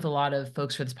speaking with a lot of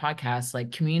folks for this podcast,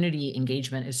 like community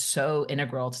engagement is so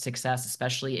integral to success,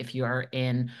 especially if you are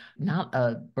in not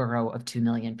a borough of 2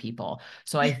 million people.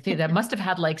 So I think that must have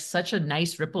had like such a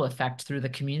nice ripple effect through the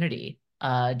community,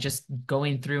 just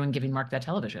going through and giving Mark that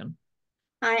television.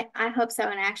 I hope so.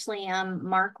 And actually,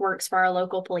 Mark works for our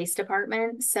local police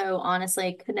department. So honestly,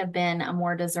 it couldn't have been a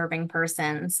more deserving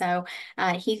person. So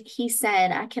he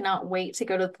said, I cannot wait to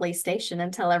go to the police station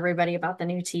and tell everybody about the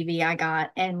new TV I got,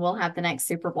 and we'll have the next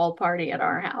Super Bowl party at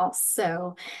our house.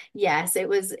 So yes, it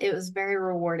was very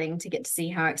rewarding to get to see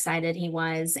how excited he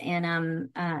was. And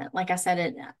like I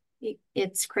said,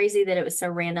 it's crazy that it was so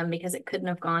random because it couldn't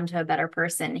have gone to a better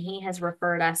person. He has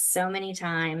referred us so many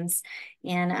times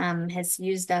and has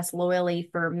used us loyally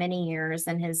for many years.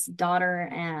 And his daughter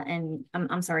and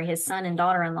I'm sorry, his son and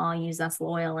daughter-in-law use us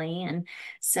loyally. And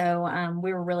so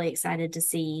we were really excited to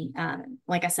see.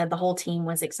 Like I said, the whole team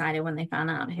was excited when they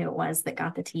found out who it was that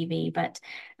got the TV. But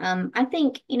I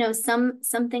think some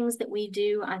things that we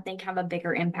do, I think, have a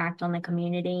bigger impact on the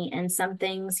community, and some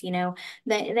things,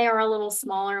 they are a little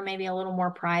smaller, maybe a little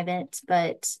more private,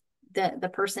 but the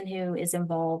person who is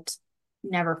involved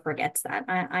never forgets that.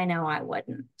 I know I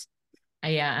wouldn't.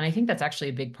 Yeah, and I think that's actually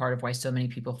a big part of why so many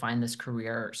people find this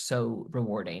career so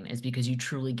rewarding is because you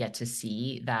truly get to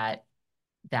see that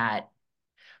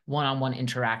one-on-one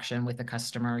interaction with the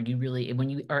customer. You really, when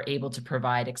you are able to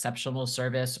provide exceptional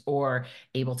service or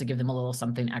able to give them a little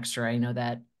something extra, I know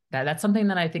that's something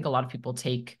that I think a lot of people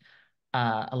take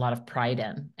a lot of pride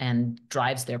in and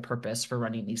drives their purpose for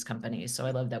running these companies. So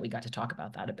I love that we got to talk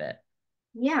about that a bit.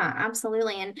 Yeah,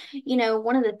 absolutely. And,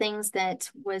 one of the things that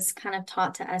was kind of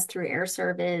taught to us through Aire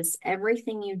Serv is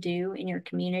everything you do in your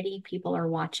community, people are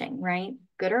watching, right?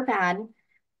 Good or bad,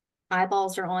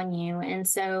 eyeballs are on you. And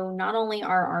so not only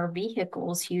are our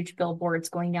vehicles huge billboards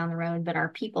going down the road, but our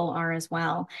people are as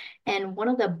well. And one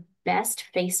of the best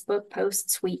Facebook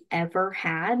posts we ever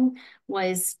had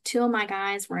was two of my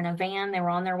guys were in a van. They were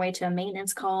on their way to a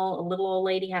maintenance call. A little old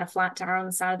lady had a flat tire on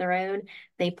the side of the road.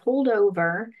 They pulled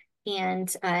over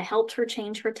and helped her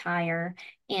change her tire.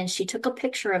 And she took a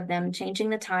picture of them changing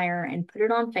the tire and put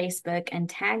it on Facebook and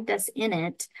tagged us in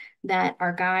it, that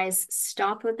our guys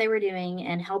stopped what they were doing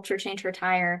and helped her change her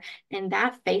tire. And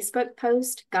that Facebook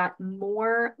post got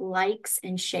more likes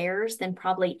and shares than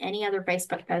probably any other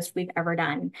Facebook post we've ever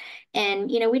done.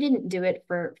 And, we didn't do it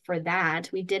for that.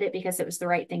 We did it because it was the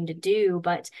right thing to do.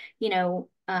 But,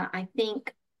 I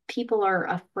think people are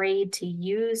afraid to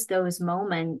use those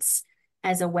moments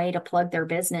as a way to plug their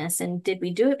business. And did we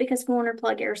do it because we wanted to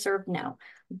plug Aire Serv? No.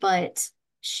 But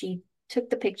she took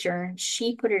the picture,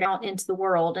 she put it out into the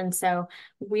world. And so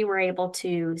we were able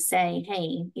to say,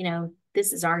 hey,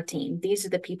 this is our team. These are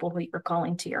the people who you're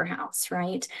calling to your house,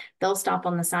 right? They'll stop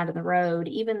on the side of the road,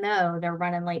 even though they're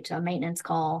running late to a maintenance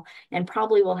call and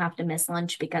probably will have to miss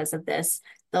lunch because of this.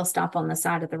 They'll stop on the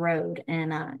side of the road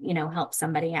and, help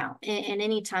somebody out. And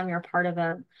anytime you're part of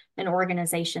an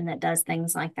organization that does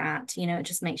things like that, it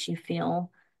just makes you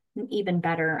feel even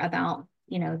better about,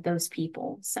 those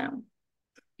people. So.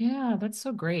 Yeah, that's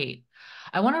so great.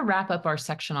 I want to wrap up our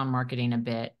section on marketing a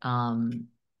bit.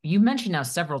 You mentioned now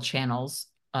several channels,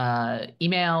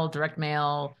 email, direct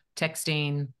mail,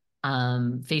 texting,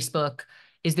 Facebook.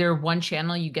 Is there one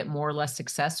channel you get more or less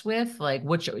success with? Like,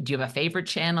 which do you have a favorite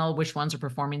channel? Which ones are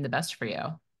performing the best for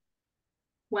you?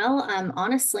 Well,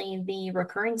 honestly, the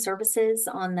recurring services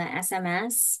on the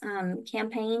SMS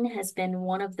campaign has been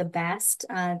one of the best.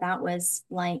 That was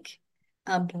like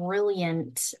a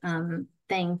brilliant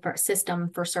thing for system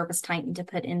for ServiceTitan to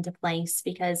put into place,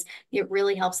 because it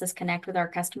really helps us connect with our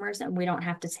customers and we don't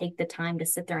have to take the time to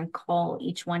sit there and call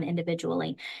each one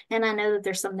individually. And I know that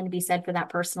there's something to be said for that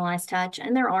personalized touch.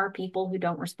 And there are people who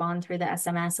don't respond through the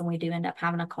SMS and we do end up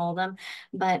having to call them.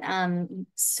 But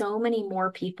so many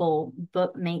more people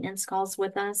book maintenance calls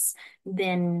with us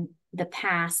than the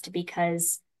past,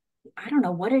 because I don't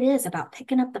know what it is about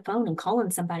picking up the phone and calling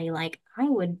somebody. Like, I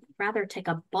would rather take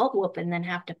a butt whooping than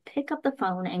have to pick up the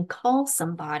phone and call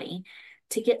somebody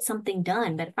to get something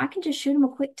done. But if I can just shoot them a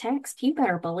quick text, you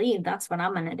better believe that's what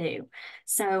I'm going to do.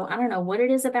 So I don't know what it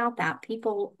is about that.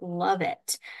 People love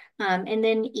it. And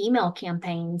then email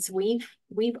campaigns. We've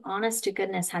honest to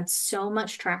goodness had so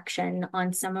much traction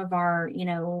on some of our,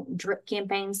 drip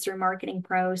campaigns through Marketing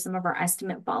Pro, some of our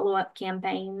estimate follow-up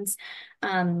campaigns,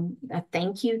 a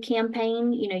thank you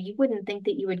campaign. You wouldn't think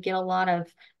that you would get a lot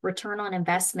of return on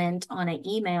investment on an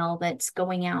email that's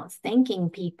going out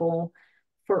thanking people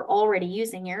for already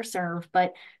using Aire Serv,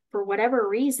 but for whatever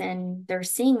reason, they're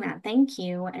seeing that thank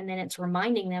you, and then it's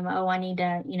reminding them, oh, I need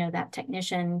to, that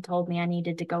technician told me I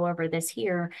needed to go over this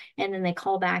here. And then they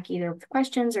call back either with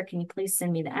questions or can you please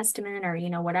send me the estimate or,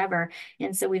 whatever.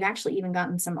 And so we've actually even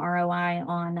gotten some ROI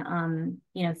on,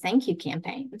 thank you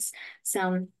campaigns.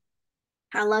 So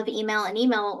I love email, and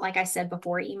email, like I said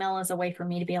before, email is a way for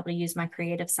me to be able to use my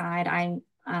creative side.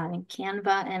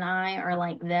 Canva and I are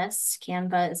like this.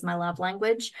 Canva is my love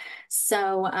language.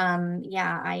 So,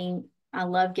 yeah, I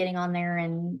love getting on there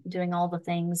and doing all the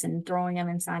things and throwing them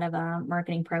inside of a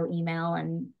Marketing Pro email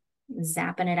and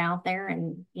zapping it out there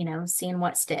and, seeing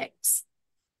what sticks.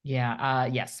 Yeah,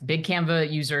 yes, big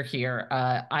Canva user here.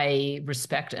 I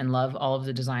respect and love all of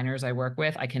the designers I work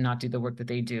with. I cannot do the work that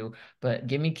they do, but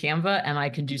give me Canva and I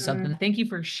can do something. Thank you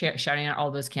for shouting out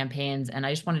all those campaigns. And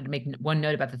I just wanted to make one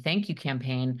note about the thank you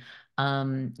campaign.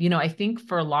 I think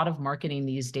for a lot of marketing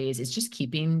these days, it's just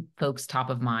keeping folks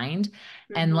top of mind.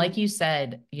 And like you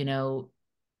said,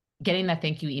 getting that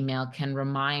thank you email can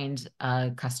remind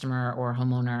a customer or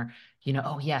homeowner,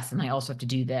 oh, yes, and I also have to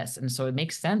do this. And so it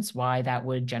makes sense why that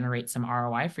would generate some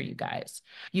ROI for you guys.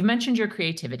 You mentioned your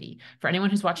creativity. For anyone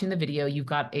who's watching the video, you've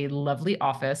got a lovely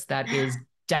office that is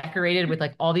decorated with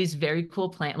like all these very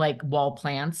cool like wall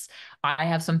plants. I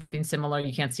have something similar.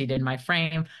 You can't see it in my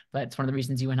frame, but it's one of the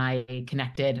reasons you and I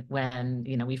connected when,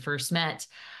 we first met.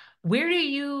 Where do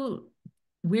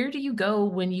you go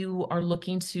when you are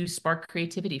looking to spark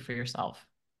creativity for yourself?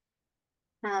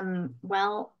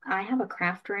 Well, I have a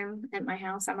craft room at my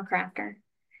house. I'm a crafter.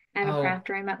 I have a Oh, craft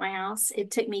room at my house.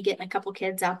 It took me getting a couple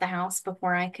kids out the house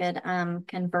before I could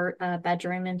convert a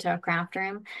bedroom into a craft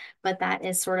room. But that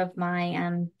is sort of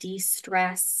my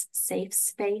de-stress safe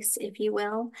space, if you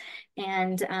will.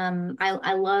 And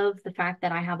I love the fact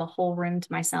that I have a whole room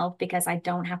to myself because I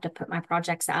don't have to put my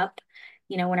projects up.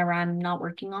 Whenever I'm not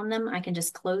working on them, I can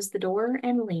just close the door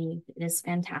and leave. It is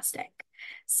fantastic.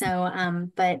 So,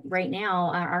 but right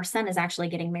now, our son is actually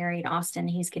getting married, Austin,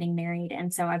 he's getting married.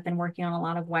 And so I've been working on a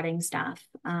lot of wedding stuff.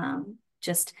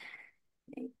 Just,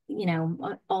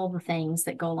 all the things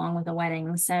that go along with a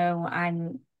wedding. So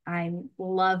I'm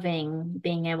loving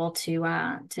being able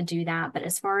to do that. But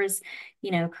as far as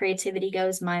creativity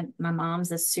goes, my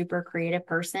mom's a super creative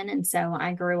person. And so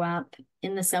I grew up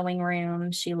in the sewing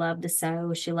room. She loved to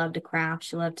sew, she loved to craft,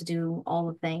 she loved to do all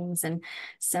the things. And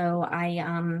so I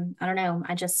don't know,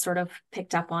 I just sort of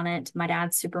picked up on it. My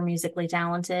dad's super musically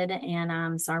talented,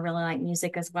 and so I really like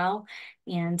music as well.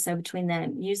 And so between the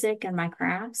music and my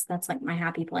crafts, that's like my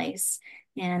happy place.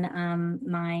 And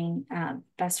my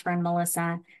best friend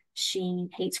Melissa, she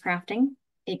hates crafting.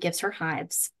 It gives her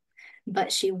hives,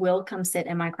 but she will come sit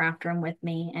in my craft room with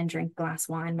me and drink glass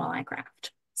wine while I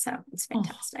craft. So it's Oh,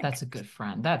 fantastic. that's a good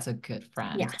friend. That's a good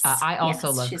friend. Yes, I also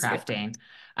yes, love she's a good friend.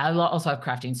 crafting. Also have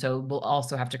crafting. So we'll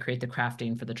also have to create the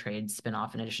crafting for the trade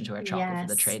spinoff in addition to our chocolate for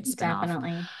the Yes, trade spinoff.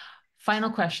 definitely. Final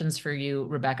questions for you,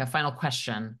 Rebekah. Final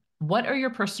question. What are your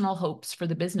personal hopes for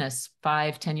the business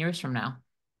 5, 10 years from now?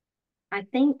 I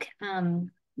think,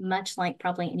 much like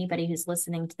probably anybody who's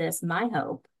listening to this, my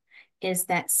hope is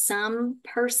that some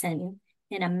person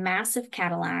in a massive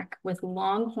Cadillac with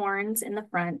long horns in the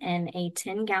front and a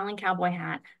 10-gallon cowboy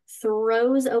hat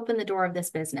throws open the door of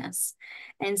this business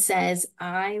and says,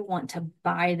 I want to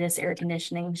buy this air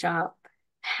conditioning shop.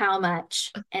 How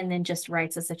much? And then just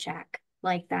writes us a check.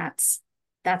 Like that's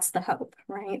the hope,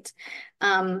 right?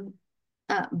 Um,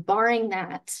 Barring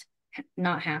that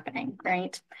not happening,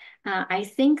 right? I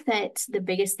think that the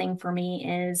biggest thing for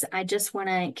me is I just want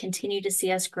to continue to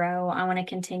see us grow. I want to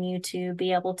continue to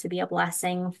be able to be a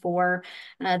blessing for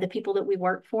the people that we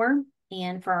work for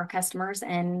and for our customers,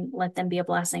 and let them be a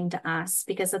blessing to us,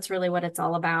 because that's really what it's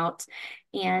all about.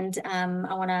 And I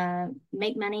want to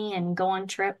make money and go on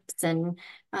trips and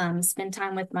spend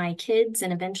time with my kids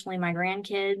and eventually my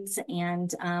grandkids.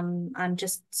 And I'm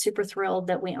just super thrilled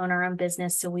that we own our own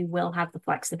business. So we will have the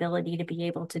flexibility to be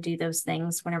able to do those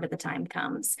things whenever the time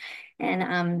comes.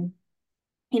 And,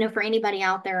 for anybody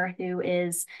out there who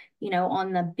is,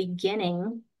 on the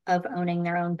beginning of owning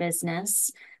their own business,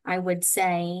 I would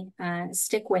say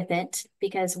stick with it,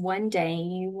 because one day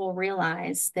you will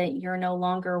realize that you're no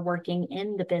longer working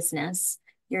in the business.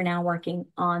 You're now working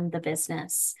on the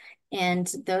business. And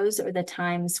those are the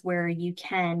times where you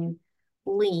can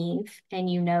leave and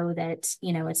that,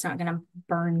 it's not going to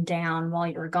burn down while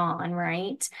you're gone,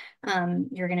 right?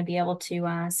 You're going to be able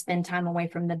to spend time away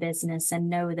from the business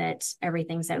and know that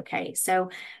everything's okay.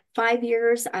 So 5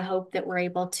 years, I hope that we're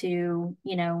able to,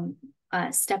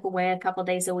 step away a couple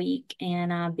days a week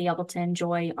and be able to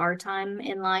enjoy our time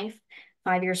in life.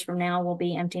 5 years from now, we'll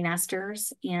be empty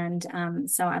nesters. And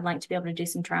so I'd like to be able to do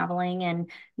some traveling and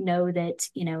know that,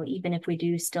 even if we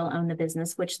do still own the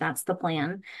business, which that's the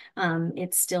plan,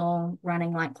 it's still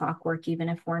running like clockwork, even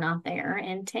if we're not there.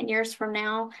 And 10 years from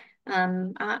now,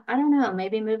 I don't know,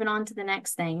 maybe moving on to the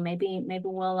next thing. Maybe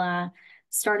we'll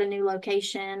start a new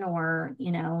location, or,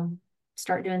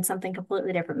 start doing something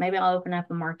completely different. Maybe I'll open up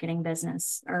a marketing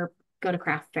business or go to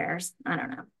craft fairs. I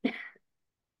don't know.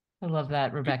 I love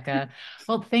that, Rebekah.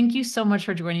 Well, thank you so much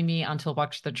for joining me on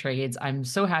Toolbox the Trades. I'm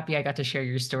so happy I got to share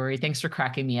your story. Thanks for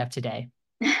cracking me up today.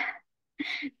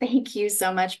 Thank you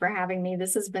so much for having me.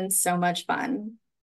 This has been so much fun.